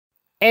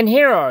And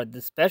here are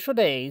the special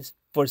days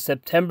for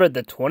September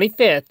the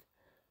 25th,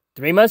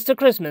 3 months to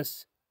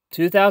Christmas,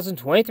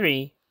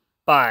 2023,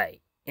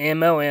 by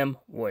MLM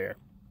Warrior.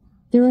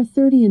 There are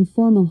 30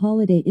 informal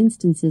holiday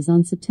instances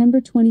on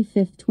September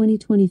 25,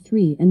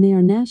 2023, and they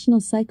are National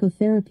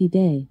Psychotherapy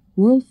Day,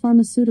 World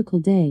Pharmaceutical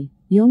Day,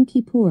 Yom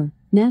Kippur,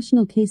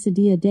 National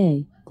Quesadilla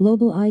Day,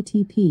 Global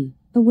ITP,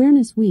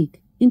 Awareness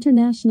Week,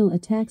 International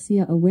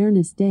Ataxia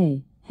Awareness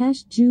Day,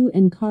 Jew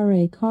and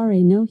Kare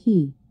no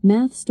Hi,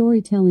 Math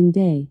Storytelling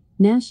Day,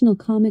 National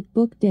Comic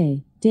Book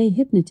Day, Day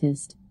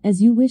Hypnotist,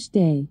 As You Wish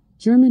Day,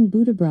 German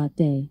Buddhabrot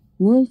Day,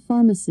 World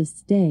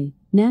Pharmacists Day,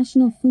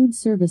 National Food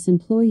Service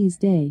Employees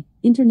Day,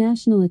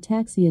 International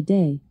Ataxia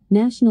Day,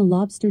 National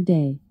Lobster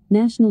Day,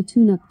 National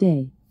Tune-Up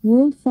Day,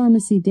 World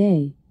Pharmacy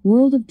Day,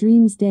 World of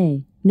Dreams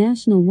Day,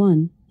 National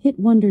One-Hit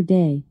Wonder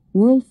Day,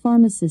 World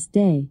Pharmacist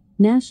Day,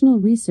 National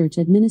Research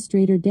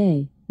Administrator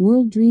Day,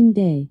 World Dream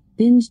Day,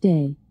 Binge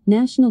Day,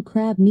 National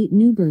Crab Meat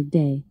Newburgh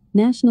Day,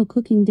 National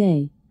Cooking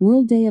Day,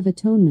 World Day of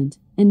Atonement,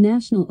 and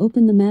National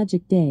Open the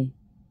Magic Day.